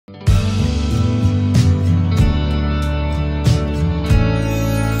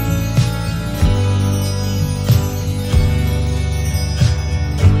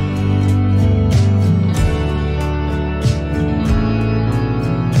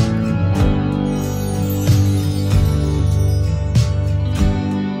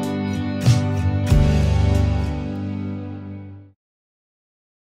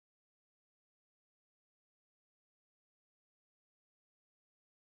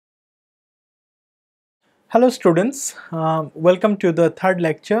Hello students, welcome to the third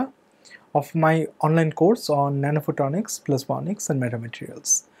lecture of my online course on Nanophotonics, Plasmonics and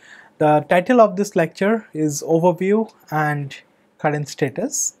Metamaterials. The title of this lecture is Overview and Current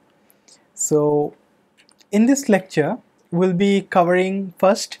Status. So in this lecture, we'll be covering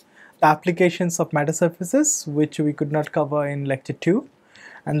first the applications of metasurfaces, which we could not cover in lecture 2,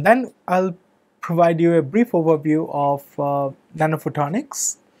 and then I'll provide you a brief overview of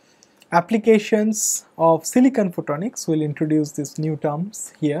nanophotonics. Applications of silicon photonics, will introduce these new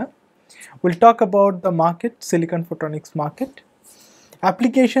terms here. We'll talk about the market, silicon photonics market,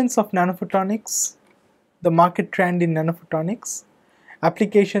 applications of nanophotonics, the market trend in nanophotonics,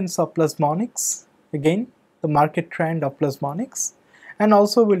 applications of plasmonics, again the market trend of plasmonics, and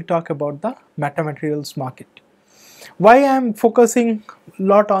also we'll talk about the metamaterials market. Why I am focusing a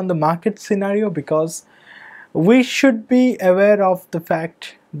lot on the market scenario? Because we should be aware of the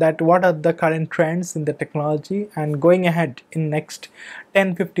fact that what are the current trends in the technology and going ahead in next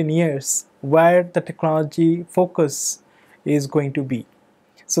 10-15 years where the technology focus is going to be.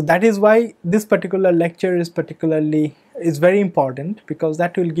 So that is why this particular lecture is very important, because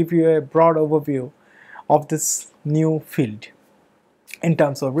that will give you a broad overview of this new field in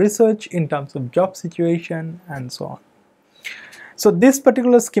terms of research, in terms of job situation and so on. So this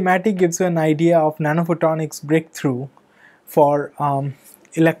particular schematic gives you an idea of nanophotonics breakthrough for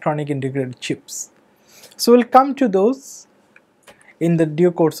electronic integrated chips. So we'll come to those in the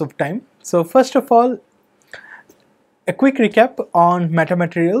due course of time. So first of all, a quick recap on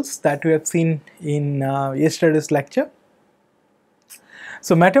metamaterials that we have seen in yesterday's lecture.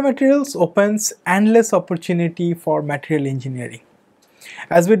 So metamaterials opens endless opportunity for material engineering.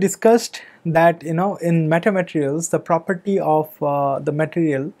 As we discussed that in metamaterials, the property of the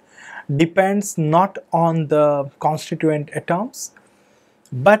material depends not on the constituent atoms,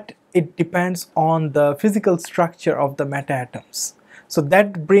 but it depends on the physical structure of the meta atoms. So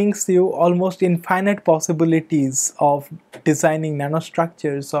that brings you almost infinite possibilities of designing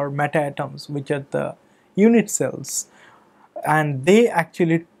nanostructures or meta atoms, which are the unit cells, and they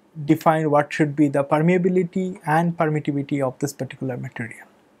actually define what should be the permeability and permittivity of this particular material.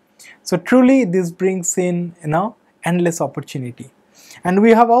 So truly this brings in endless opportunity. And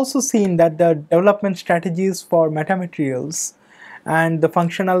we have also seen that the development strategies for metamaterials and the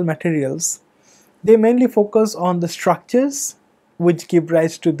functional materials, they mainly focus on the structures which give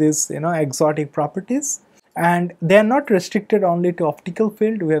rise to this exotic properties, and they are not restricted only to optical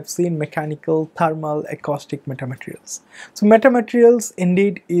field. We have seen mechanical, thermal, acoustic metamaterials. So metamaterials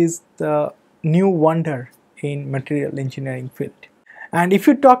indeed is the new wonder in material engineering field. And if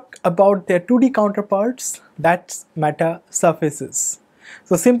you talk about their 2D counterparts, that's metasurfaces.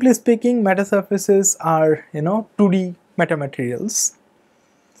 So simply speaking, metasurfaces are 2D metamaterials,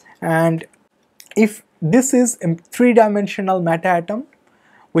 and if this is a three-dimensional meta atom,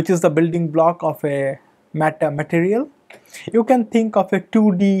 which is the building block of a meta material, you can think of a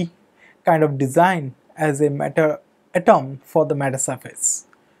 2D kind of design as a meta atom for the metasurface,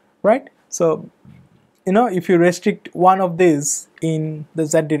 right? So if you restrict one of these in the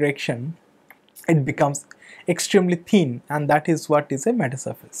z direction, it becomes extremely thin, and that is what is a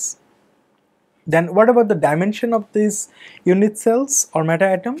metasurface. Then what about the dimension of these unit cells or meta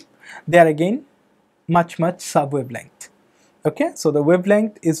atom? They are again much sub-wavelength. Okay, so the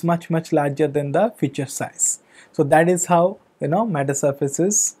wavelength is much larger than the feature size. So that is how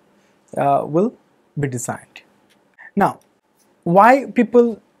metasurfaces will be designed. Now, why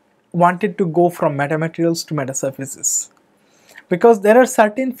people wanted to go from metamaterials to metasurfaces? Because there are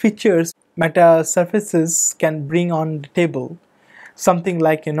certain features metasurfaces can bring on the table, something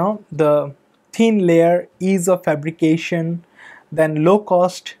like the thin layer, ease of fabrication, then low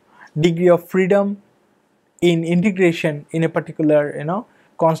cost, degree of freedom in integration in a particular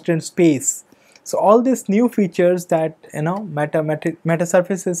constant space. So all these new features that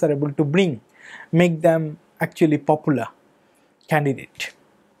metasurfaces are able to bring make them actually popular candidate.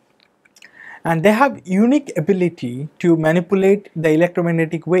 And they have unique ability to manipulate the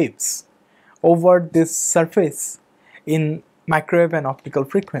electromagnetic waves over this surface in microwave and optical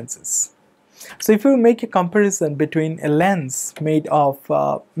frequencies. So if you make a comparison between a lens made of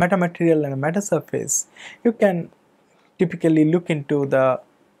metamaterial and a metasurface, you can typically look into the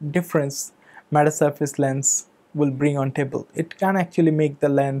difference metasurface lens will bring on table. It can actually make the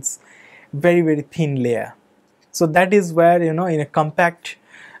lens very thin layer. So that is where in a compact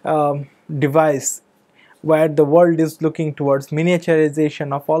device where the world is looking towards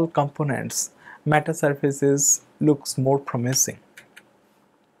miniaturization of all components, metasurfaces looks more promising.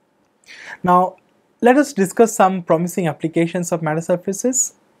 Now let us discuss some promising applications of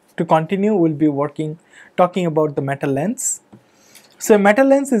metasurfaces. to continue, we'll be talking about the meta lens. So a meta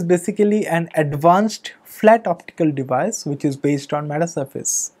lens is basically an advanced flat optical device which is based on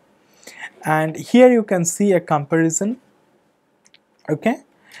metasurface. And here you can see a comparison. Okay,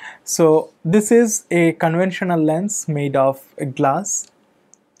 so this is a conventional lens made of a glass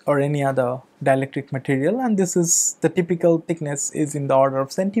or any other dielectric material, and this is the typical thickness is in the order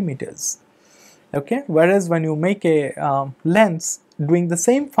of centimeters. Okay, whereas when you make a lens doing the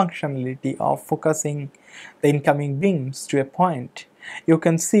same functionality of focusing the incoming beams to a point, you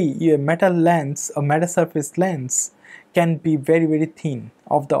can see a metal lens, a metasurface lens, can be very thin,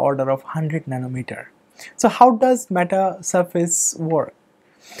 of the order of 100 nanometer. So how does metasurface work?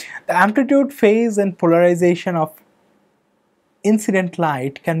 The amplitude, phase and polarization of incident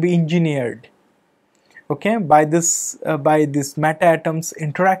light can be engineered, okay, by this meta atoms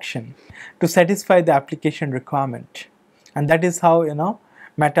interaction to satisfy the application requirement, and that is how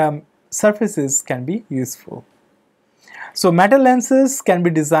meta surfaces can be useful. So meta lenses can be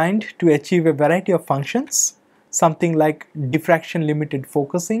designed to achieve a variety of functions, something like diffraction limited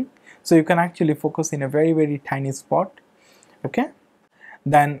focusing, so you can actually focus in a very tiny spot. Okay,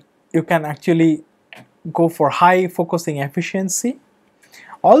 then you can actually go for high focusing efficiency.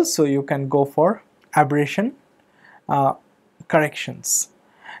 Also you can go for aberration corrections.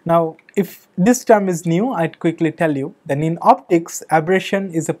 Now if this term is new, I'd quickly tell you that in optics,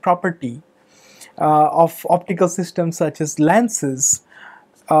 aberration is a property of optical systems such as lenses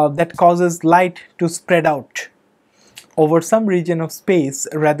that causes light to spread out over some region of space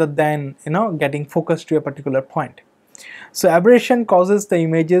rather than getting focused to a particular point. So aberration causes the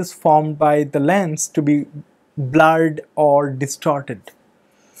images formed by the lens to be blurred or distorted,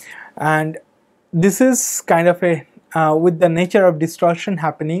 and this is kind of a with the nature of distortion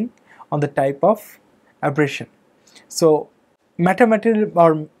happening on the type of aberration. So metamaterial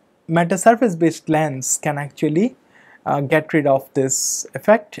or metasurface based lens can actually get rid of this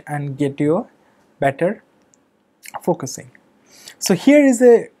effect and get you better focusing. So here is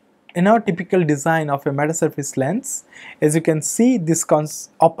a typical design of a metasurface lens. As you can see, this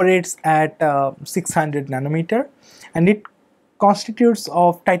operates at 600 nanometer, and it constitutes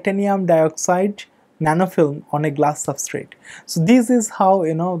of titanium dioxide nanofilm on a glass substrate. So this is how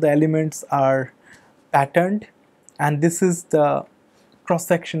the elements are patterned, and this is the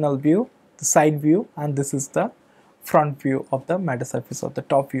cross-sectional view, the side view, and this is the front view of the metasurface, or the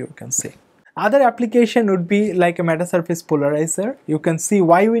top view you can say. Other application would be like a metasurface polarizer. You can see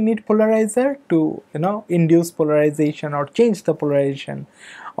why we need polarizer to induce polarization or change the polarization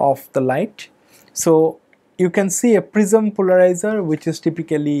of the light. So you can see a prism polarizer, which is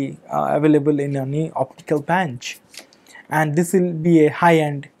typically available in any optical bench, and this will be a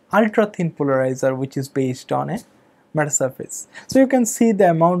high-end ultra thin polarizer which is based on a metasurface. So you can see the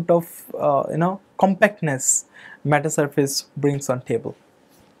amount of compactness metasurface brings on table.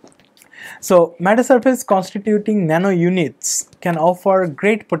 So metasurface constituting nano units can offer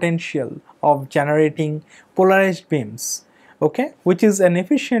great potential of generating polarized beams, okay, which is an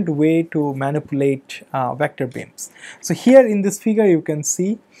efficient way to manipulate vector beams. So here in this figure you can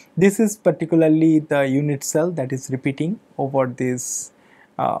see this is particularly the unit cell that is repeating over this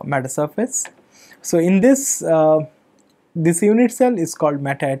metasurface. So in this this unit cell is called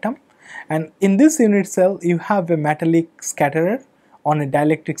meta atom, and in this unit cell you have a metallic scatterer on a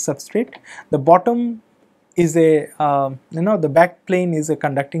dielectric substrate. The bottom is a the back plane is a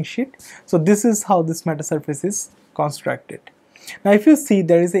conducting sheet. So this is how this metasurface is constructed. Now if you see,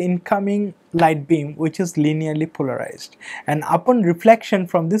 there is an incoming light beam which is linearly polarized, and upon reflection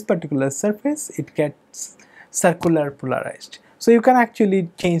from this particular surface it gets circular polarized. So you can actually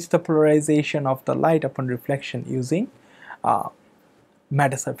change the polarization of the light upon reflection using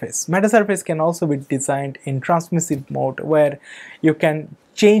metasurface. Metasurface can also be designed in transmissive mode, where you can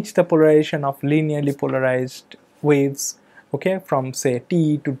change the polarization of linearly polarized waves, okay, from say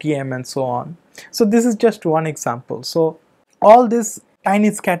T to TM and so on. So this is just one example. So all these tiny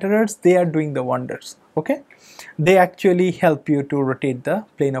scatterers, they are doing the wonders, okay. They actually help you to rotate the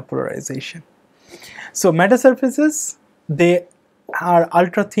plane of polarization. So metasurfaces, they are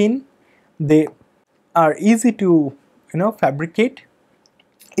ultra thin, they are easy to fabricate,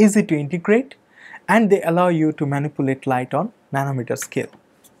 easy to integrate, and they allow you to manipulate light on nanometer scale.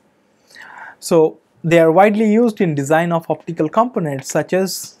 So they are widely used in design of optical components such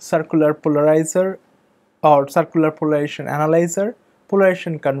as circular polarizer or circular polarization analyzer,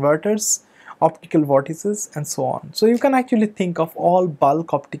 polarization converters, optical vortices, and so on. So you can actually think of all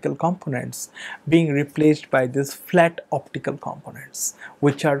bulk optical components being replaced by these flat optical components,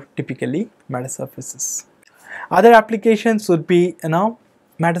 which are typically metasurfaces. Other applications would be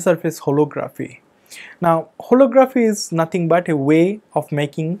matter surface holography. Now, holography is nothing but a way of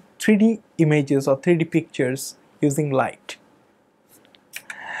making 3D images or 3D pictures using light.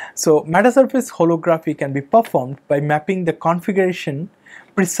 So, matter surface holography can be performed by mapping the configuration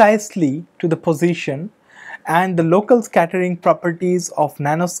precisely to the position and the local scattering properties of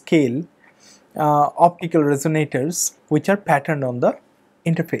nanoscale optical resonators, which are patterned on the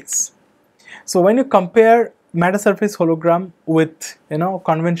interface. So when you compare matter surface hologram with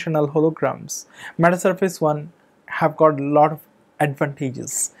conventional holograms, matter surface one have got a lot of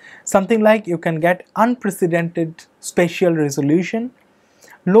advantages. Something like you can get unprecedented spatial resolution,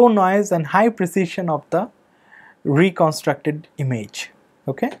 low noise and high precision of the reconstructed image.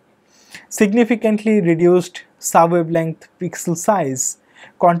 Okay, significantly reduced sub-wavelength pixel size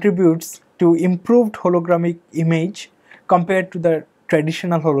contributes to improved holographic image compared to the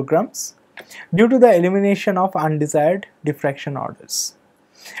traditional holograms due to the elimination of undesired diffraction orders.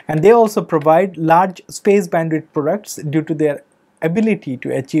 And they also provide large space bandwidth products due to their ability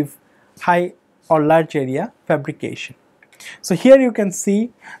to achieve high or large area fabrication. So here you can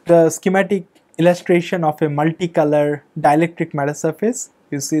see the schematic illustration of a multicolor dielectric matter surface.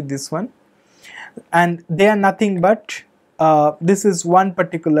 You see this one, and they are nothing but this is one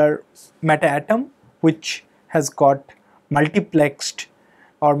particular meta atom which has got multiplexed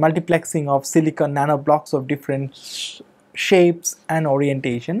or multiplexing of silicon nano blocks of different shapes and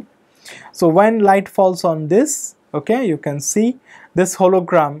orientation. So when light falls on this, okay, you can see this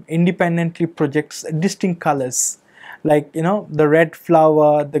hologram independently projects distinct colors, like the red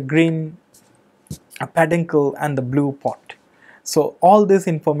flower, the green peduncle and the blue pot. So all this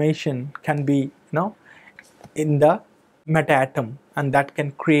information can be in the meta atom, and that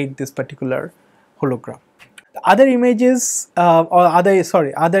can create this particular hologram. The other images or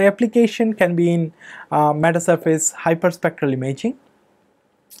other application can be in matter surface hyperspectral imaging.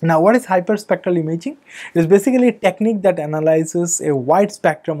 Now, what is hyperspectral imaging? It is basically a technique that analyzes a wide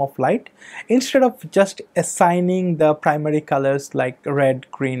spectrum of light instead of just assigning the primary colors like red,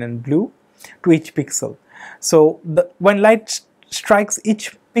 green and blue to each pixel. So when light strikes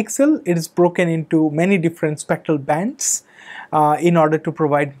each pixel, it is broken into many different spectral bands in order to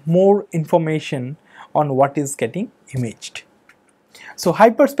provide more information on what is getting imaged. So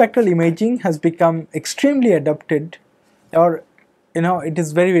hyperspectral imaging has become extremely adopted, or it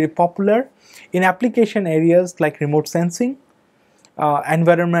is very popular in application areas like remote sensing,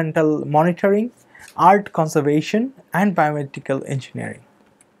 environmental monitoring, art conservation and biomedical engineering.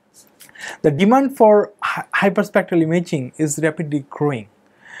 The demand for hyperspectral imaging is rapidly growing,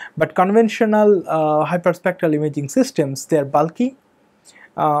 but conventional hyperspectral imaging systems, they are bulky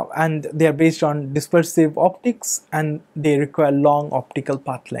and they are based on dispersive optics and they require long optical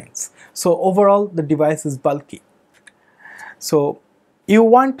path lengths. So overall the device is bulky. So you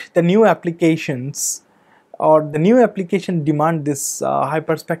want the new applications, or the new application demand this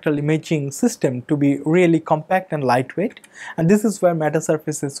hyperspectral imaging system to be really compact and lightweight, and this is where matter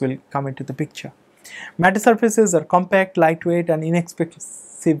surfaces will come into the picture. Matter surfaces are compact, lightweight and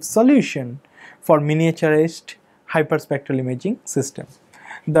inexpensive solution for miniaturized hyperspectral imaging system.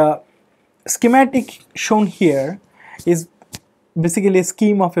 The schematic shown here is basically a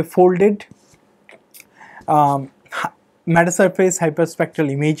scheme of a folded matter surface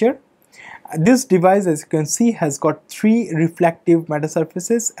hyperspectral imager. This device, as you can see, has got 3 reflective matter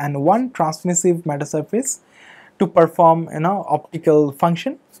surfaces and 1 transmissive matter surface to perform optical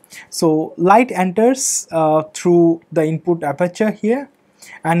function. So light enters through the input aperture here,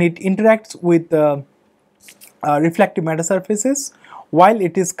 and it interacts with the reflective matter surfaces while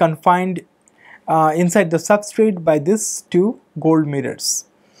it is confined inside the substrate by these 2 gold mirrors.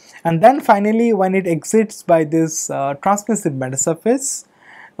 And then finally, when it exits by this transmissive matter surface,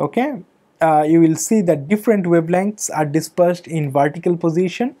 okay, you will see that different wavelengths are dispersed in vertical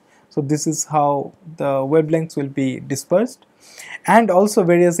position. So this is how the wavelengths will be dispersed, and also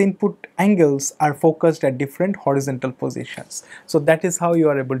various input angles are focused at different horizontal positions. So that is how you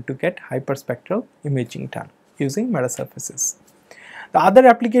are able to get hyperspectral imaging done using matter surfaces. The other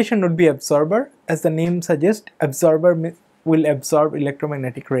application would be absorber. As the name suggests, absorber will absorb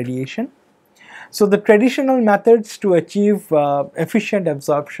electromagnetic radiation. So the traditional methods to achieve efficient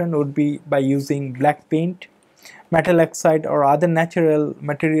absorption would be by using black paint, metal oxide or other natural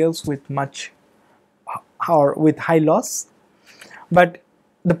materials with high loss. But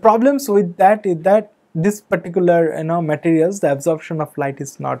the problems with that is that this particular materials, the absorption of light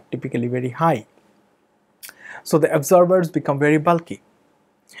is not typically very high. So the absorbers become very bulky,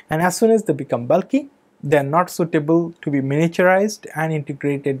 and as soon as they become bulky, they are not suitable to be miniaturized and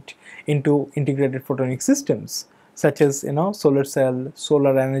integrated into integrated photonic systems. such as solar cell,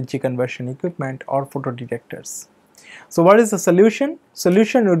 solar energy conversion equipment, or photodetectors. So what is the solution?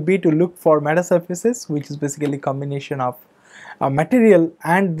 Solution would be to look for metasurfaces, which is basically combination of material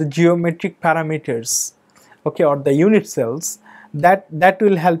and the geometric parameters, okay, or the unit cells that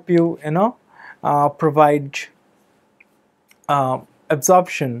will help you provide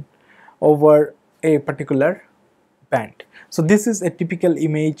absorption over a particular band. So this is a typical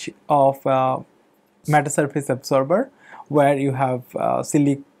image of metasurface absorber, where you have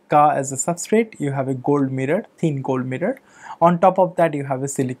silica as a substrate, you have a gold mirror, thin gold mirror. On top of that you have a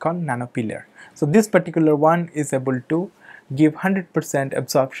silicon nanopillar. So this particular one is able to give 100%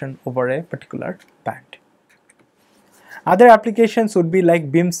 absorption over a particular band. Other applications would be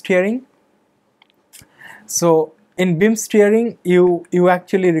like beam steering. So in beam steering, you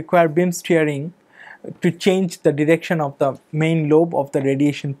actually require beam steering to change the direction of the main lobe of the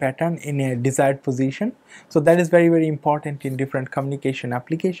radiation pattern in a desired position. So that is very, very important in different communication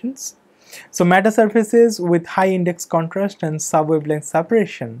applications. So metasurfaces with high index contrast and sub-wavelength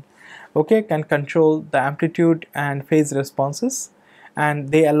separation, okay, can control the amplitude and phase responses, and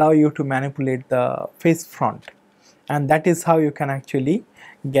they allow you to manipulate the phase front, and that is how you can actually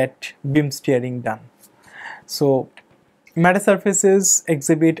get beam steering done. So metasurfaces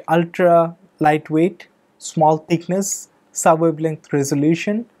exhibit ultra lightweight, small thickness, sub-wavelength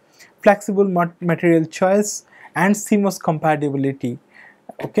resolution, flexible material choice, and CMOS compatibility,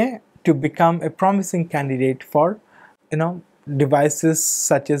 okay, to become a promising candidate for devices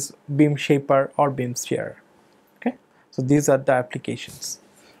such as beam shaper or beam steerer. Okay, so these are the applications.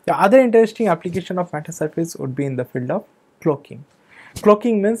 The other interesting application of metasurface would be in the field of cloaking.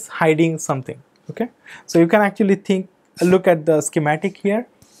 Cloaking means hiding something. Okay, so you can actually look at the schematic here.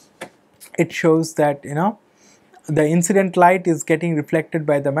 It shows that the incident light is getting reflected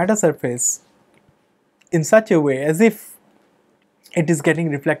by the metasurface in such a way as if it is getting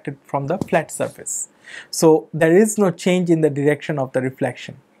reflected from the flat surface. So there is no change in the direction of the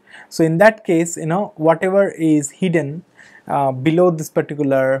reflection. So in that case, whatever is hidden below this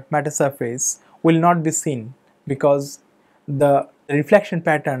particular metasurface will not be seen, because the reflection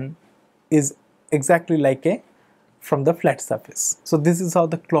pattern is exactly like from the flat surface. So this is how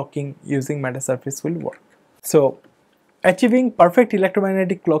the cloaking using metasurface will work. So achieving perfect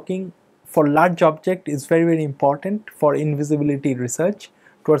electromagnetic cloaking for large object is very, very important for invisibility research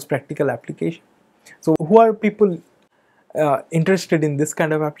towards practical application. So who are people interested in this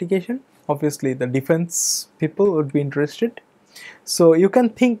kind of application? Obviously the defense people would be interested. So you can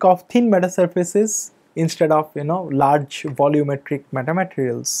think of thin metasurfaces instead of large volumetric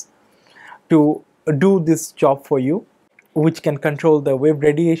metamaterials to do this job for you, which can control the wave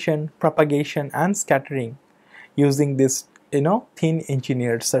radiation, propagation, and scattering using this thin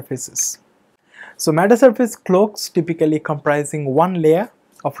engineered surfaces. So metasurface cloaks typically comprising one layer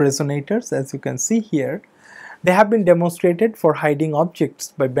of resonators, as you can see here. They have been demonstrated for hiding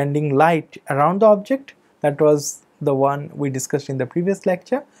objects by bending light around the object. That was the one we discussed in the previous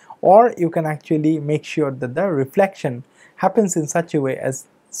lecture. Or you can actually make sure that the reflection happens in such a way as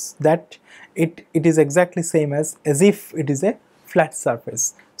that it is exactly same as if it is a flat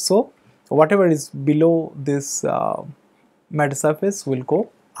surface. So whatever is below this metasurface will go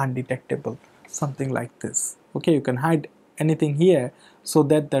undetectable, something like this. Okay, you can hide anything here so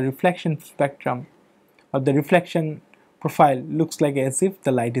that the reflection spectrum or the reflection profile looks like as if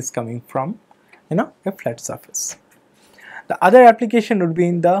the light is coming from a flat surface. The other application would be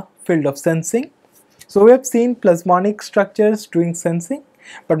in the field of sensing. So we have seen plasmonic structures doing sensing,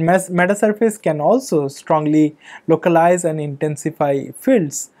 but metasurface can also strongly localize and intensify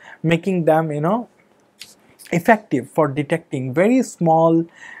fields, making them effective for detecting very small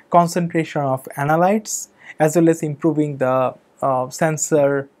concentration of analytes, as well as improving the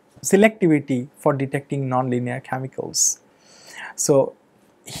sensor selectivity for detecting nonlinear chemicals. So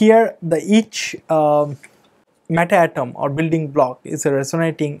here each meta atom or building block is a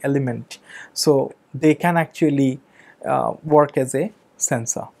resonating element, so they can actually work as a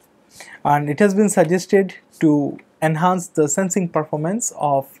sensor, and it has been suggested to enhance the sensing performance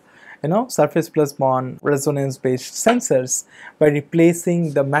of surface plasmon resonance based sensors by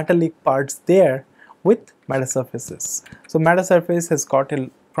replacing the metallic parts there with metasurfaces. So metasurface has got a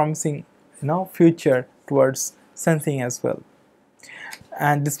promising future towards sensing as well,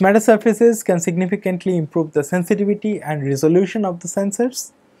 and these metasurfaces can significantly improve the sensitivity and resolution of the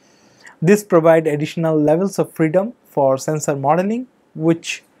sensors. This provide additional levels of freedom for sensor modeling,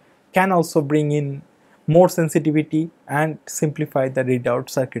 which can also bring in more sensitivity and simplify the readout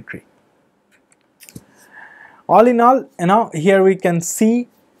circuitry. All in all, here we can see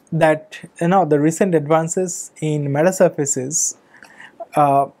that the recent advances in metasurfaces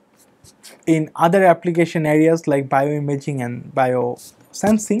in other application areas like bioimaging and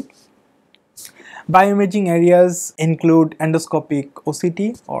biosensing. Bioimaging areas include endoscopic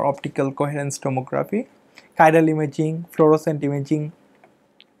OCT or optical coherence tomography, chiral imaging, fluorescent imaging,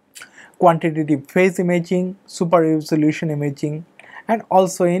 quantitative phase imaging, super resolution imaging, and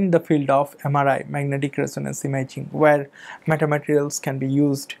also in the field of MRI, magnetic resonance imaging, where metamaterials can be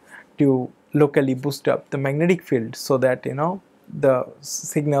used to locally boost up the magnetic field so that the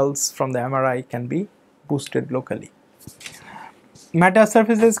signals from the MRI can be boosted locally.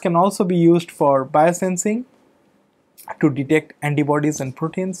 Metasurfaces can also be used for biosensing to detect antibodies and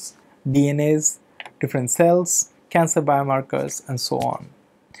proteins, DNAs, different cells, cancer biomarkers, and so on.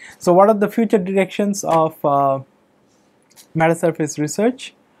 So what are the future directions of metasurface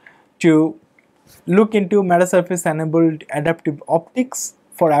research? To look into metasurface enabled adaptive optics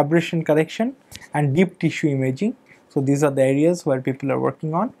for aberration correction and deep tissue imaging. So these are the areas where people are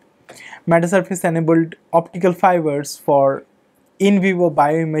working on. Metasurface enabled optical fibers for in vivo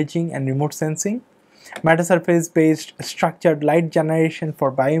bioimaging and remote sensing. Metasurface based structured light generation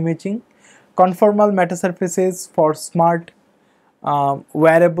for bioimaging. Conformal metasurfaces for smart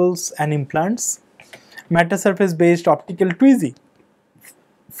wearables and implants. Metasurface based optical tweezing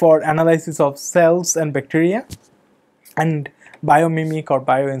for analysis of cells and bacteria, and biomimic or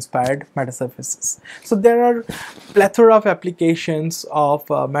bio-inspired metasurfaces. So there are plethora of applications of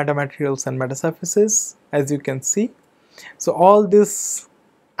metamaterials and metasurfaces, as you can see. So all this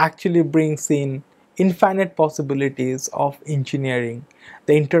actually brings in infinite possibilities of engineering,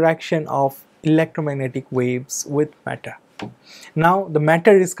 the interaction of electromagnetic waves with matter. Now the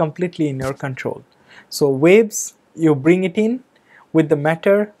matter is completely in your control. So waves, you bring it in, with the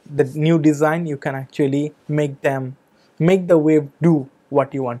matter, the new design, you can actually make the wave do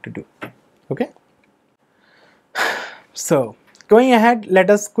what you want to do. Okay. So going ahead, let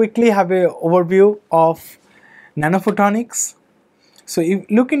us quickly have an overview of nanophotonics. So if you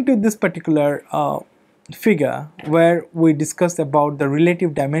look into this particular figure where we discussed about the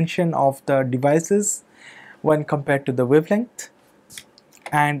relative dimension of the devices when compared to the wavelength,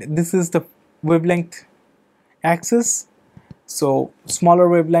 and this is the wavelength axis. So smaller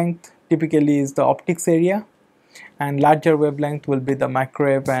wavelength typically is the optics area, and larger wavelength will be the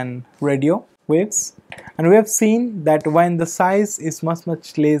microwave and radio waves. And we have seen that when the size is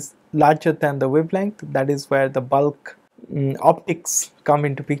much less larger than the wavelength, that is where the bulk optics come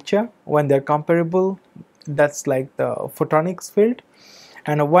into picture. When they're comparable, that's like the photonics field.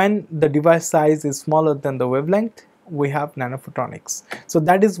 And when the device size is smaller than the wavelength, we have nanophotonics. So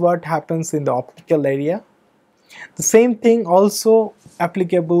that is what happens in the optical area. The same thing also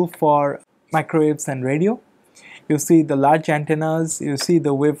applicable for microwaves and radio. You see the large antennas, you see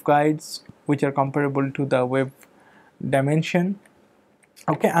the waveguides which are comparable to the wave dimension.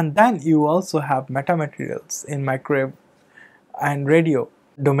 Okay, and then you also have metamaterials in microwave and radio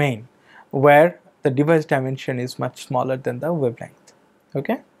domain where the device dimension is much smaller than the wavelength.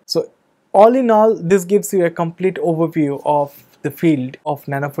 Okay, so all in all, this gives you a complete overview of the field of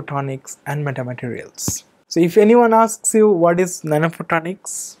nanophotonics and metamaterials. So if anyone asks you what is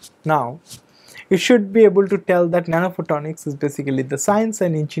nanophotonics now, you should be able to tell that nanophotonics is basically the science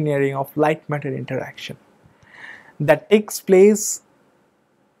and engineering of light matter interaction that takes place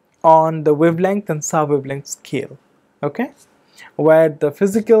on the wavelength and sub-wavelength scale, okay, where the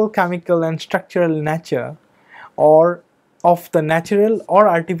physical, chemical and structural nature or of the natural or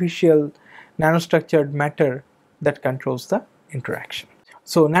artificial nanostructured matter that controls the interaction.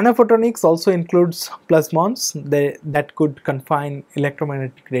 So nanophotonics also includes plasmons that could confine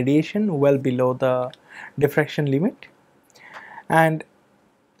electromagnetic radiation well below the diffraction limit, and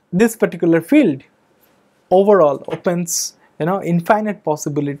this particular field overall opens infinite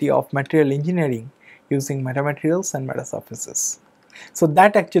possibility of material engineering using metamaterials and metasurfaces. So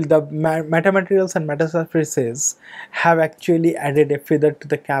that actually the metamaterials and metasurfaces have actually added a feather to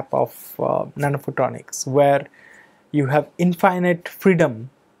the cap of nanophotonics, where you have infinite freedom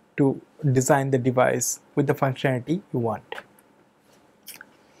to design the device with the functionality you want.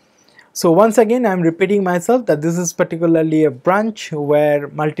 So once again, I am repeating myself that this is particularly a branch where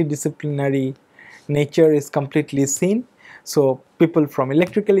multidisciplinary nature is completely seen. So people from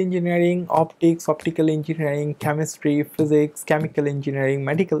electrical engineering, optics, optical engineering, chemistry, physics, chemical engineering,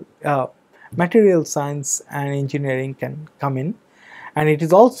 material science and engineering can come in. And it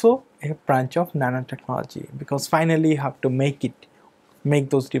is also a branch of nanotechnology, because finally you have to make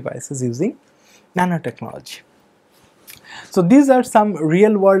those devices using nanotechnology. So these are some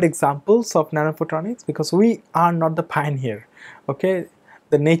real world examples of nanophotonics, because we are not the pioneer, okay.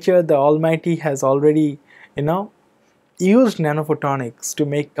 the nature, the Almighty has already, you know, used nanophotonics to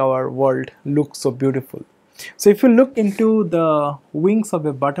make our world look so beautiful. So if you look into the wings of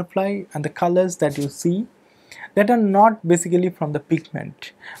a butterfly and the colors that you see, that are not basically from the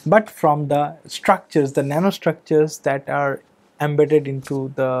pigment, but from the structures, the nanostructures that are embedded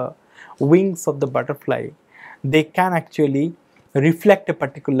into the wings of the butterfly. They can actually reflect a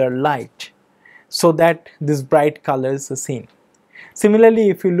particular light so that these bright colors are seen. Similarly,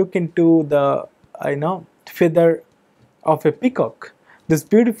 if you look into the feather of a peacock, this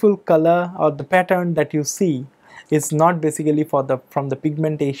beautiful color or the pattern that you see is not basically from the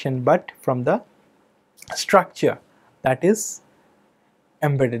pigmentation, but from the structure that is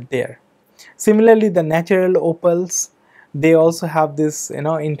embedded there. Similarly, the natural opals, they also have this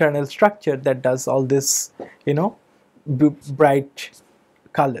internal structure that does all this bright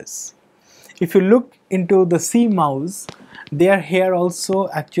colors. If you look into the sea mouse, their hair also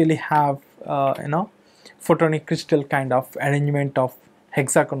actually have photonic crystal kind of arrangement of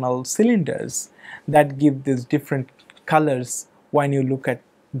hexagonal cylinders that give these different colors when you look at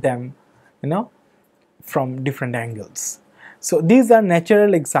them from different angles. So these are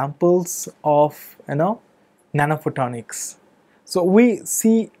natural examples of nanophotonics. So we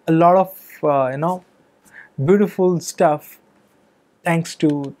see a lot of beautiful stuff thanks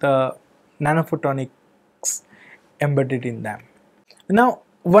to the nanophotonics embedded in them. Now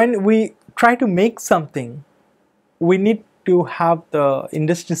when we try to make something, we need to have the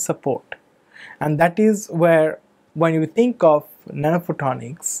industry support, and that is where when you think of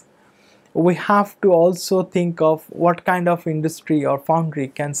nanophotonics, we have to also think of what kind of industry or foundry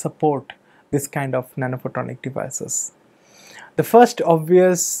can support this kind of nanophotonic devices. The first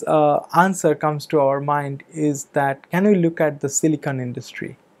obvious answer comes to our mind is that can we look at the silicon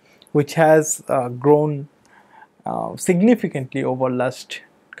industry, which has grown significantly over last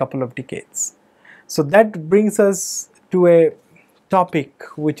couple of decades. So that brings us to a topic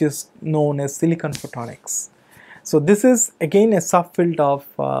which is known as silicon photonics. So this is again a subfield of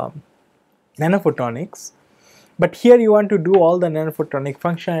nanophotonics, but here you want to do all the nanophotonic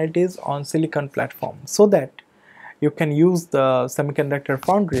functionalities on silicon platform so that you can use the semiconductor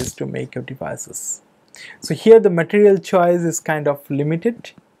foundries to make your devices. So here the material choice is kind of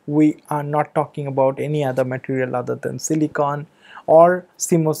limited. We are not talking about any other material other than silicon or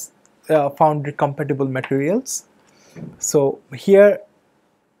CMOS foundry compatible materials. So here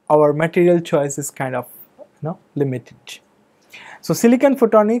our material choice is kind of limited. So silicon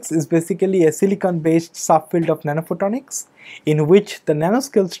photonics is basically a silicon based subfield of nanophotonics in which the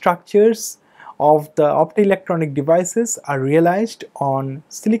nanoscale structures of the optoelectronic devices are realized on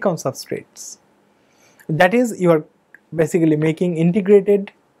silicon substrates. That is, you are basically making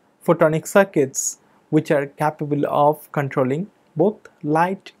integrated photonic circuits which are capable of controlling both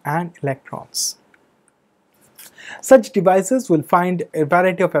light and electrons. Such devices will find a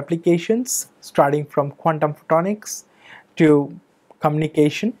variety of applications starting from quantum photonics to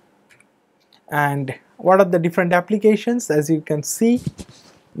communication. And what are the different applications? As you can see,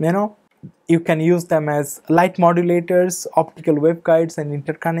 you can use them as light modulators, optical waveguides and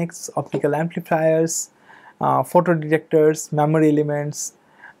interconnects, optical amplifiers, photodetectors, memory elements,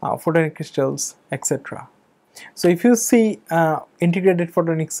 photonic crystals, etc. So if you see integrated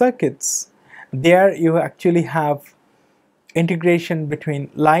photonic circuits, there you actually have integration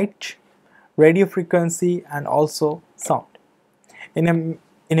between light, radio frequency and also sound. In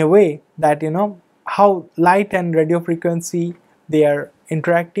a way that how light and radio frequency they are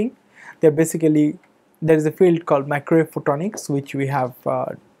interacting, they're basically, there is a field called microwave photonics which we have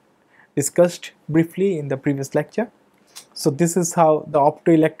discussed briefly in the previous lecture. So this is how the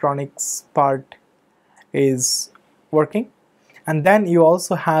optoelectronics part is working. And then you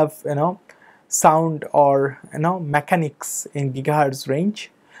also have sound or mechanics in gigahertz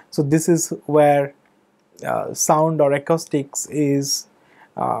range. So this is where sound or acoustics is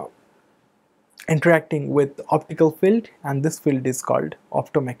interacting with optical field, and this field is called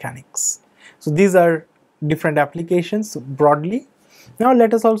optomechanics. So these are different applications broadly. Now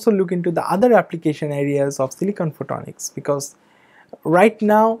let us also look into the other application areas of silicon photonics, because right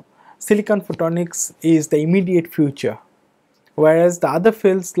now silicon photonics is the immediate future, whereas the other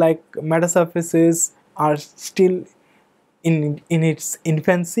fields like metasurfaces are still in its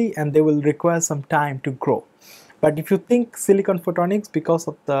infancy and they will require some time to grow. But if you think silicon photonics, because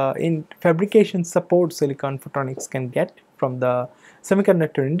of the fabrication support silicon photonics can get from the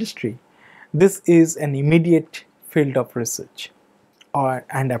semiconductor industry, this is an immediate field of research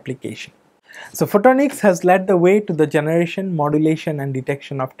and application. So photonics has led the way to the generation, modulation and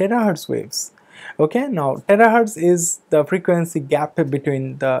detection of terahertz waves, Okay, now terahertz is the frequency gap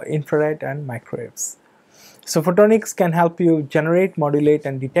between the infrared and microwaves. So photonics can help you generate, modulate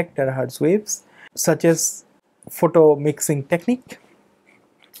and detect terahertz waves such as photo mixing technique.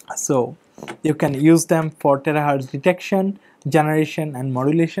 So you can use them for terahertz detection, generation and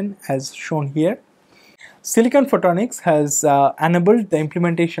modulation as shown here. Silicon photonics has enabled the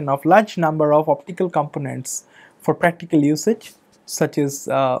implementation of large number of optical components for practical usage such as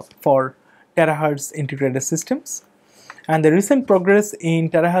for terahertz integrated systems. And the recent progress in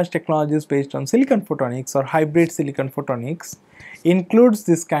terahertz technologies based on silicon photonics or hybrid silicon photonics includes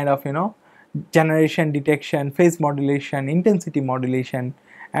this kind of generation, detection, phase modulation, intensity modulation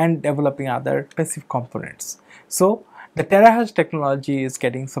and developing other passive components. So the terahertz technology is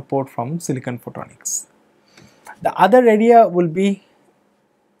getting support from silicon photonics. The other area will be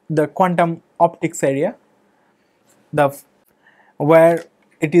the quantum optics area, where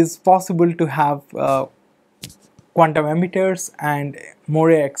it is possible to have quantum emitters and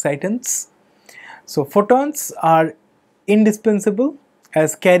Moire excitants. So photons are indispensable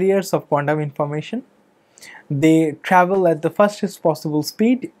as carriers of quantum information. They travel at the fastest possible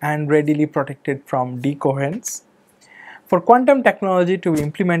speed and readily protected from decoherence. For quantum technology to be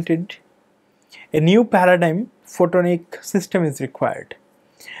implemented, a new paradigm photonic system is required.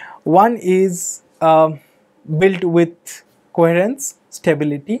 One is built with coherence,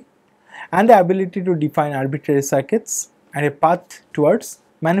 stability and the ability to define arbitrary circuits and a path towards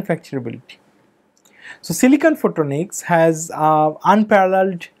manufacturability. So silicon photonics has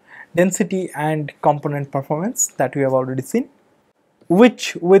unparalleled density and component performance that we have already seen,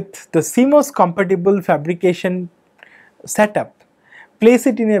 which with the CMOS compatible fabrication setup place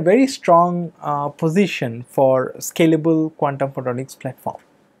it in a very strong position for scalable quantum photonics platform.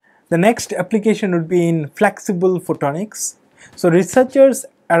 The next application would be in flexible photonics. So researchers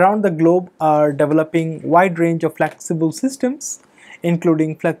around the globe are developing wide range of flexible systems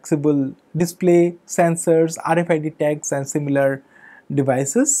including flexible display, sensors, RFID tags and similar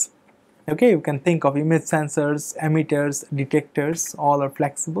devices. Okay, you can think of image sensors, emitters, detectors, all are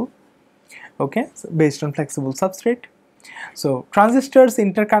flexible. Okay, so based on flexible substrate. So transistors,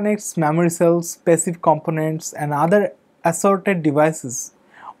 interconnects, memory cells, passive components and other assorted devices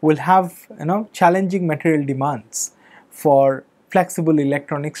will have challenging material demands for flexible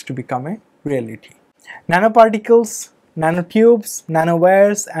electronics to become a reality. Nanoparticles, nanotubes,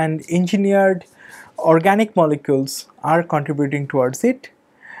 nanowires and engineered organic molecules are contributing towards it,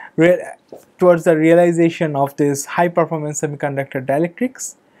 towards the realization of this high performance semiconductor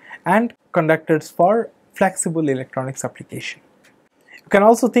dielectrics and conductors for flexible electronics application. You can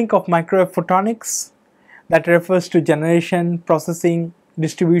also think of microwave photonics, that refers to generation, processing,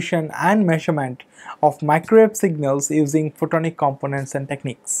 distribution and measurement of microwave signals using photonic components and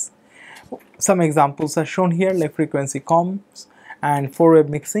techniques. Some examples are shown here like frequency comms and 4-wave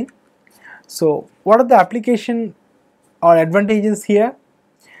mixing. So what are the application or advantages here?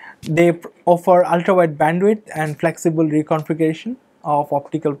 They offer ultra-wide bandwidth and flexible reconfiguration of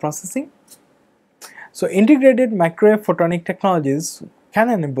optical processing. So integrated microwave photonic technologies can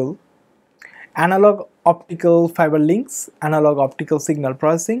enable analog optical fiber links, analog optical signal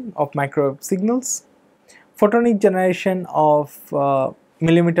processing of microwave signals, photonic generation of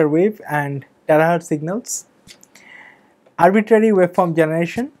millimeter wave and terahertz signals, arbitrary waveform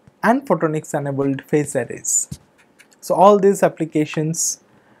generation and photonics enabled phase arrays. So all these applications,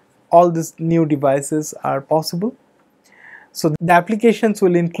 all these new devices are possible. So the applications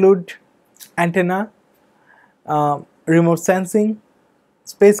will include antenna, remote sensing,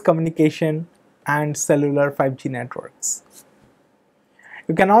 space communication and cellular 5G networks.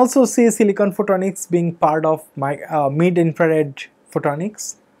 You can also see silicon photonics being part of mid-infrared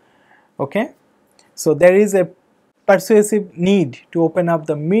photonics. Okay, so there is a persuasive need to open up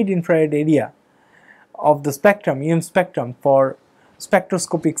the mid-infrared area of the spectrum, EM spectrum, for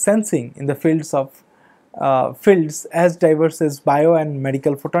spectroscopic sensing in the fields as diverse as bio and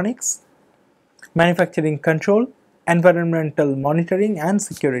medical photonics, manufacturing control, environmental monitoring and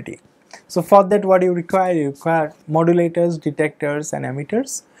security. So for that what you require? You require modulators, detectors and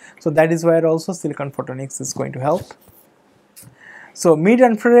emitters. So that is where also silicon photonics is going to help. So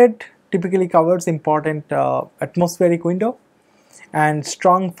mid-infrared typically covers important atmospheric window and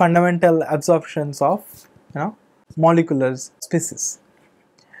strong fundamental absorptions of molecular species.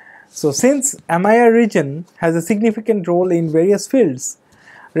 So since MIR region has a significant role in various fields,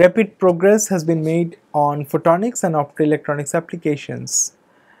 rapid progress has been made on photonics and optoelectronics applications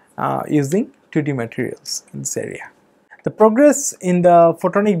using 2D materials in this area. The progress in the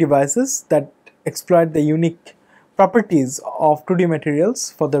photonic devices that exploit the unique properties of 2D materials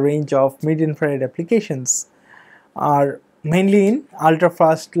for the range of mid-infrared applications are mainly in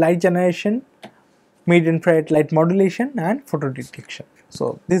ultra-fast light generation, mid-infrared light modulation and photodetection.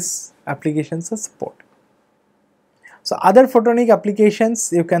 So these applications are supported. So other photonic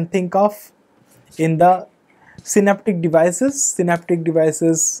applications you can think of in the synaptic devices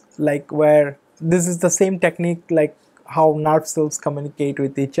like where this is the same technique like how nerve cells communicate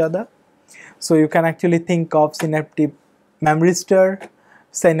with each other. So you can actually think of synaptic memristor,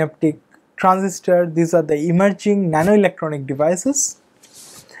 synaptic transistor. These are the emerging nanoelectronic devices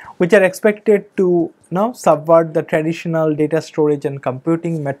which are expected to now subvert the traditional data storage and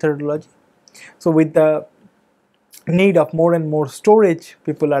computing methodology. So with the need of more and more storage,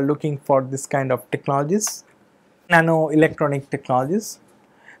 people are looking for this kind of technologies, nanoelectronic technologies.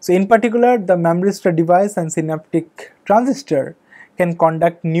 So in particular, the memristor device and synaptic transistor can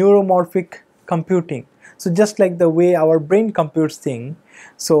conduct neuromorphic computing. So just like the way our brain computes things,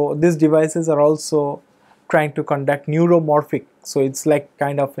 so these devices are also trying to conduct neuromorphic. So it's like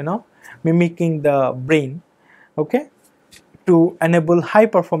kind of mimicking the brain, okay, to enable high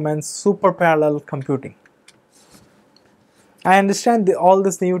performance super parallel computing. I understand all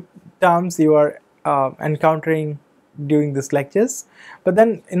these new terms you are encountering during these lectures, but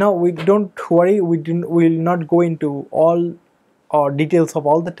then we don't worry, we will not go into all details of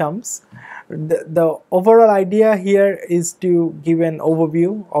all the terms. The overall idea here is to give an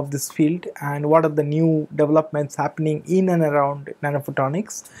overview of this field and what are the new developments happening in and around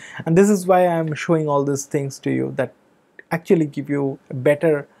nanophotonics, and this is why I am showing all these things to you that actually give you a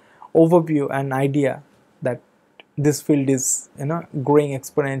better overview and idea that this field is growing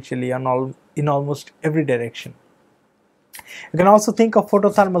exponentially in almost every direction. You can also think of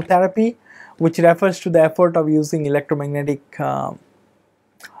photothermal therapy, which refers to the effort of using electromagnetic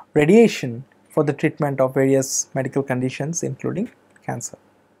radiation for the treatment of various medical conditions including cancer.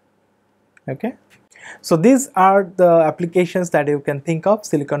 Okay, so these are the applications that you can think of.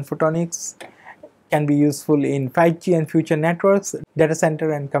 Silicon photonics can be useful in 5G and future networks, data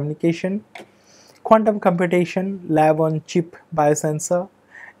center and communication, quantum computation, lab on chip biosensor,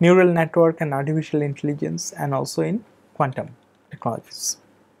 neural network and artificial intelligence, and also in quantum technologies.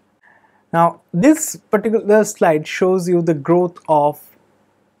 Now this particular slide shows you the growth of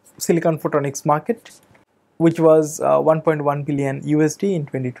silicon photonics market, which was 1.1 billion USD in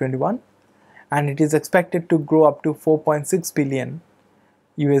 2021, and it is expected to grow up to 4.6 billion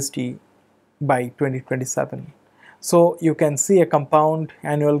USD by 2027. So you can see a compound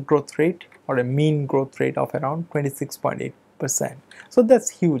annual growth rate or a mean growth rate of around 26.8%. So that's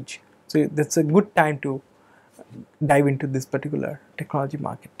huge. So that's a good time to dive into this particular technology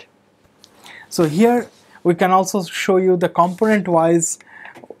market. So here we can also show you the component wise,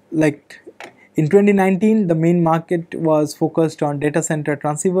 like in 2019 the main market was focused on data center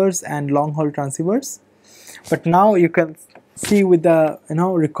transceivers and long haul transceivers, but now you can see with the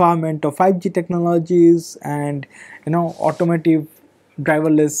requirement of 5G technologies and automotive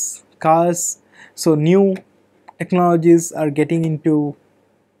driverless cars, so new technologies are getting into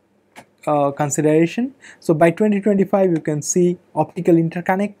consideration. So by 2025 you can see optical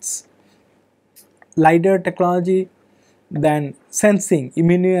interconnects, LiDAR technology, then sensing,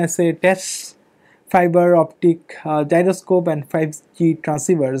 immunoassay tests, fiber optic gyroscope and 5G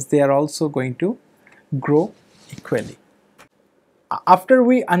transceivers, they are also going to grow equally. After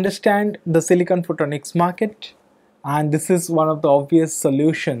we understand the silicon photonics market, and this is one of the obvious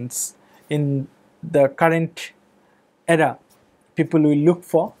solutions in the current era people will look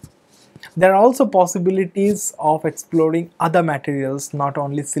for, there are also possibilities of exploring other materials, not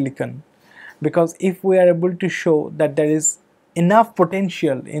only silicon, because if we are able to show that there is enough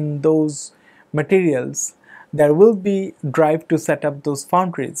potential in those materials, there will be drive to set up those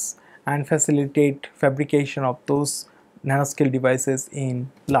foundries and facilitate fabrication of those nanoscale devices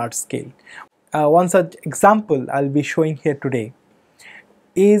in large scale. One such example I'll be showing here today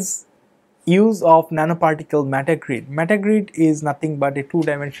is use of nanoparticle metagrid. Metagrid is nothing but a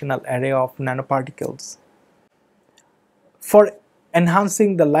two-dimensional array of nanoparticles for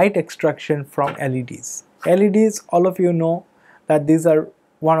enhancing the light extraction from LEDs. LEDs, all of you know that these are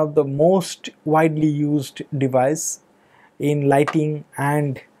one of the most widely used device in lighting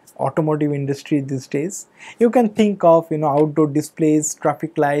and automotive industry these days. You can think of outdoor displays,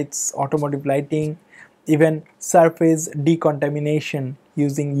 traffic lights, automotive lighting, even surface decontamination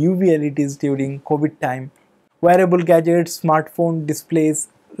using UV LEDs during COVID time, wearable gadgets, smartphone displays,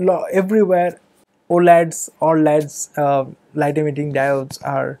 everywhere OLEDs or LEDs, light emitting diodes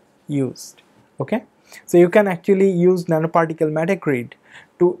are used. Okay, So you can actually use nanoparticle metagrid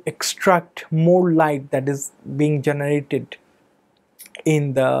to extract more light that is being generated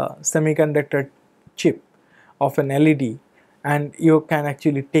in the semiconductor chip of an LED, and you can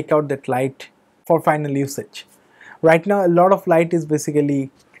actually take out that light for final usage. Right now a lot of light is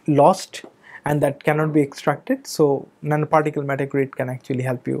basically lost and that cannot be extracted, so nanoparticle metagrid can actually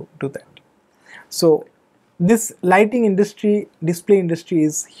help you do that. So this lighting industry, display industry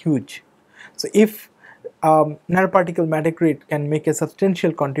is huge. So if nanoparticle metagrid can make a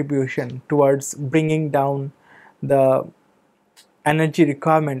substantial contribution towards bringing down the energy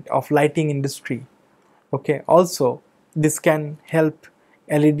requirement of lighting industry, okay, also this can help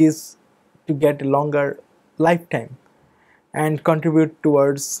LEDs to get a longer lifetime and contribute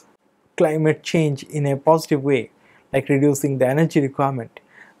towards climate change in a positive way, like reducing the energy requirement.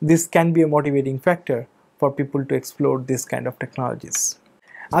 This can be a motivating factor for people to explore this kind of technologies.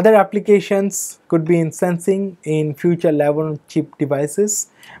 Other applications could be in sensing in future level chip devices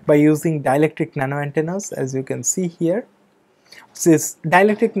by using dielectric nanoantennas, as you can see here. These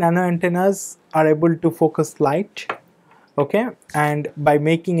dielectric nanoantennas are able to focus light, okay, and by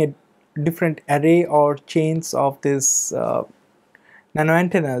making a different array or chains of these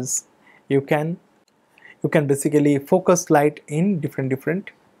nanoantennas, you can basically focus light in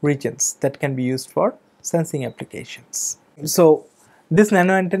different regions that can be used for sensing applications. So these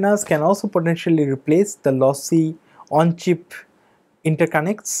nanoantennas can also potentially replace the lossy on-chip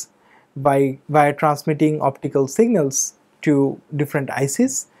interconnects via transmitting optical signals to different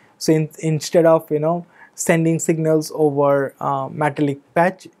ICs. So instead of sending signals over metallic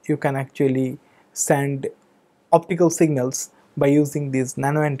patch, you can actually send optical signals by using these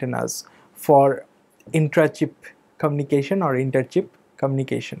nanoantennas for intra-chip communication or inter-chip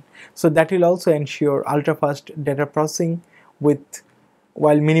communication. So that will also ensure ultra-fast data processing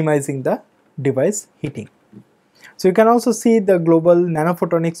while minimizing the device heating. So you can also see the global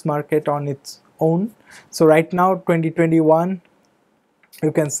nanophotonics market on its own. So right now 2021,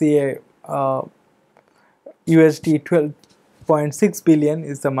 you can see a USD 12.6 billion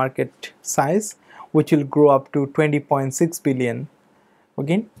is the market size, which will grow up to 20.6 billion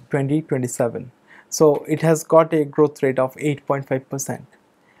again 2027. So it has got a growth rate of 8.5%.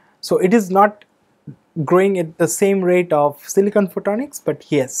 So it is not growing at the same rate of silicon photonics, but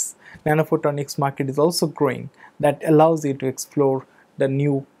yes, nanophotonics market is also growing. That allows you to explore the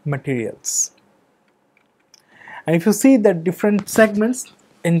new materials. And if you see the different segments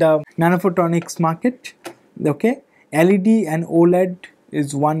in the nanophotonics market, okay, LED and OLED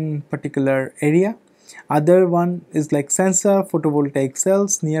is one particular area. Other one is like sensor, photovoltaic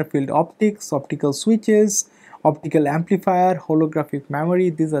cells, near field optics, optical switches, optical amplifier, holographic memory.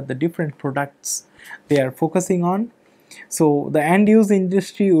 These are the different products they are focusing on. So the end use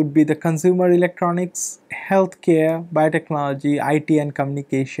industry would be the consumer electronics, healthcare, biotechnology, IT and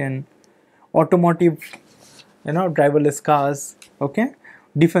communication, automotive, driverless cars, okay,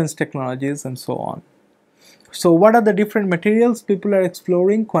 defense technologies and so on. So what are the different materials people are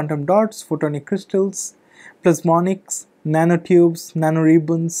exploring? Quantum dots, photonic crystals, plasmonics, nanotubes,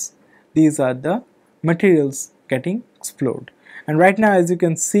 nanoribbons. These are the materials getting explored. And right now, as you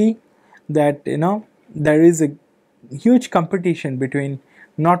can see, that there is a huge competition between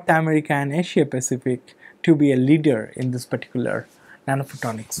North America and Asia Pacific to be a leader in this particular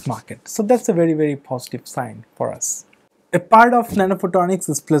nanophotonics market. So that's a very, very positive sign for us. A part of nanophotonics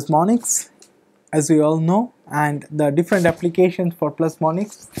is plasmonics, as we all know, and the different applications for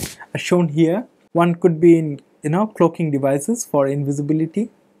plasmonics are shown here. One could be in cloaking devices for invisibility.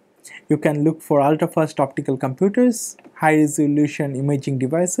 You can look for ultra-fast optical computers, high-resolution imaging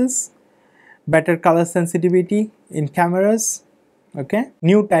devices, better color sensitivity in cameras, okay,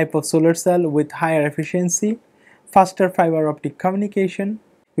 new type of solar cell with higher efficiency, faster fiber optic communication.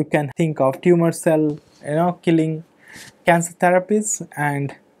 You can think of tumor cell killing, cancer therapies,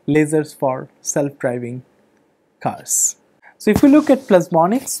 and lasers for self-driving cars. So if you look at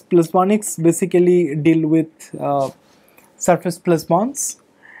plasmonics basically deal with surface plasmons,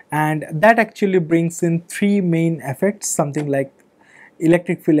 and that actually brings in three main effects, something like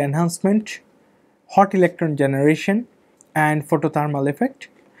electric field enhancement, hot electron generation, and photothermal effect.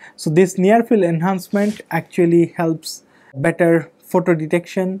 So this near field enhancement actually helps better photo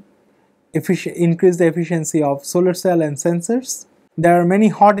detection, increase the efficiency of solar cell and sensors. There are many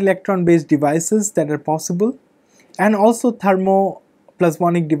hot electron based devices that are possible, and also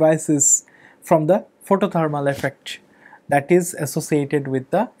thermoplasmonic devices from the photothermal effect that is associated with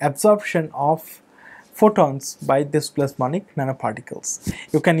the absorption of photons by these plasmonic nanoparticles.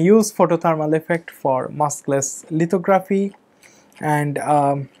 You can use photothermal effect for maskless lithography and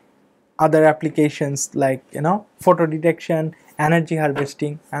other applications like photo detection, energy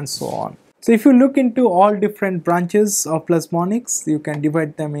harvesting, and so on. So if you look into all different branches of plasmonics, you can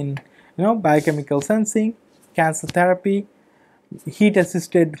divide them in biochemical sensing, cancer therapy, heat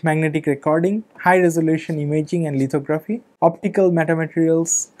assisted magnetic recording, high resolution imaging and lithography, optical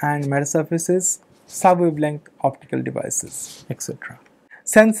metamaterials and metasurfaces, sub-wavelength optical devices, etc.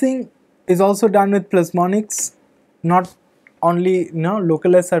 Sensing is also done with plasmonics, not only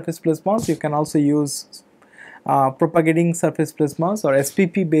localized surface plasmons. You can also use propagating surface plasmons or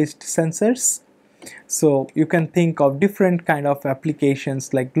SPP based sensors. So you can think of different kind of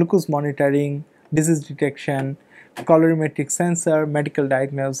applications like glucose monitoring, disease detection, colorimetric sensor, medical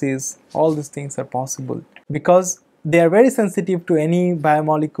diagnosis. All these things are possible because they are very sensitive to any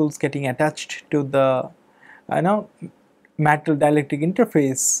biomolecules getting attached to the metal dielectric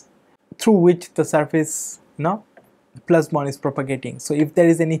interface through which the surface plasmon is propagating. So if there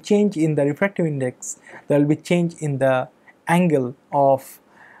is any change in the refractive index, there will be change in the angle of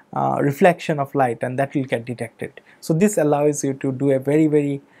reflection of light, and that will get detected. So this allows you to do a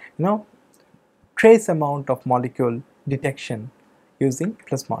very trace amount of molecule detection using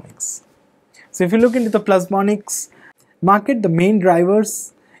plasmonics. So if you look into the plasmonics market, the main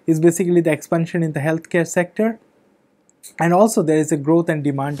drivers is basically the expansion in the healthcare sector, and also there is a growth and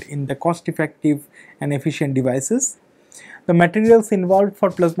demand in the cost effective and efficient devices. The materials involved for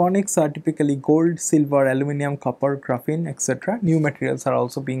plasmonics are typically gold, silver, aluminum, copper, graphene, etc. New materials are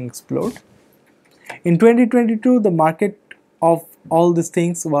also being explored. In 2022, the market of all these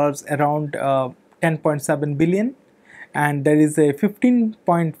things was around 10.7 billion, and there is a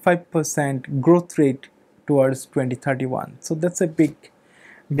 15.5% growth rate towards 2031. So that's a big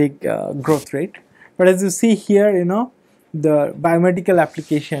growth rate. But as you see here, the biomedical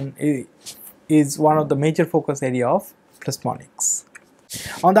application is one of the major focus area of plasmonics.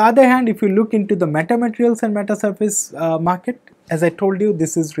 On the other hand, if you look into the metamaterials and metasurface market, as I told you,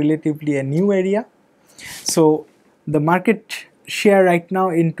 this is relatively a new area. So the market share right now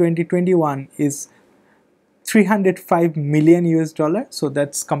in 2021 is $305 million US. So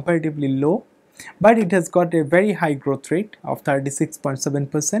that's comparatively low, but it has got a very high growth rate of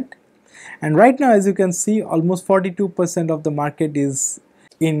 36.7%. And right now, as you can see, almost 42% of the market is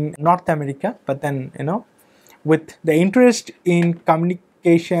in North America. But then with the interest in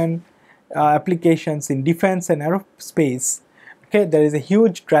communication applications in defense and aerospace, okay, there is a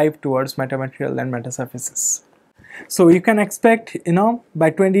huge drive towards metamaterial and metasurfaces. So you can expect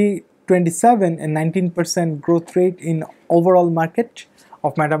by 2027 a 19% growth rate in overall market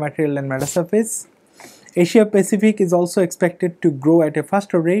of metamaterial and metasurface. Asia Pacific is also expected to grow at a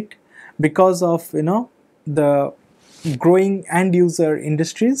faster rate because of the growing end user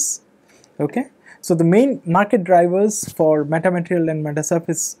industries. Okay, so the main market drivers for metamaterial and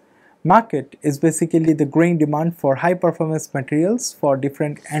metasurface market is basically the growing demand for high performance materials for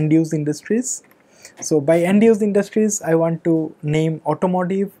different end use industries. So by end use industries, I want to name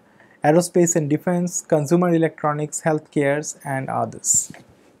automotive, aerospace and defense, consumer electronics, healthcare, and others.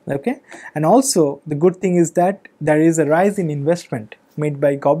 Okay, and also the good thing is that there is a rise in investment made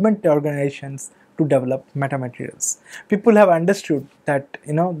by government organizations to develop metamaterials. People have understood that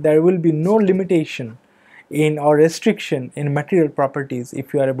there will be no limitation in or restriction in material properties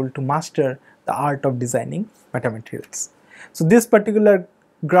if you are able to master the art of designing metamaterials. So this particular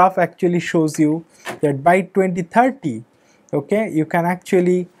graph actually shows you that by 2030, okay, you can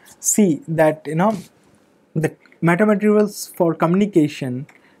actually see that the metamaterials for communication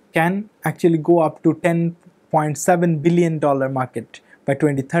can actually go up to $10.7 billion market by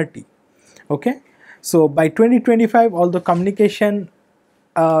 2030. Okay, so by 2025, although communication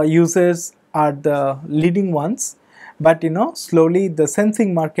users are the leading ones, but slowly the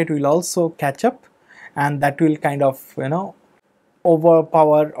sensing market will also catch up, and that will kind of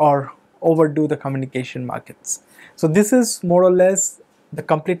overpower or overdo the communication markets. So this is more or less the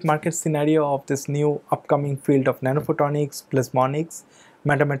complete market scenario of this new upcoming field of nanophotonics, plasmonics,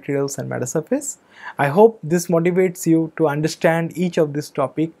 metamaterials and metasurface. I hope this motivates you to understand each of this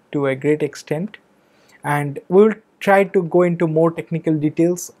topic to a great extent, and we will try to go into more technical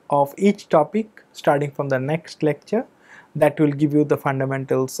details of each topic starting from the next lecture. That will give you the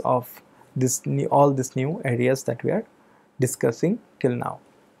fundamentals of all these new areas that we are discussing till now.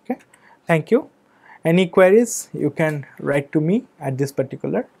 Okay, thank you. Any queries, you can write to me at this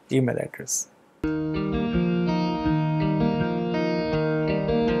particular email address.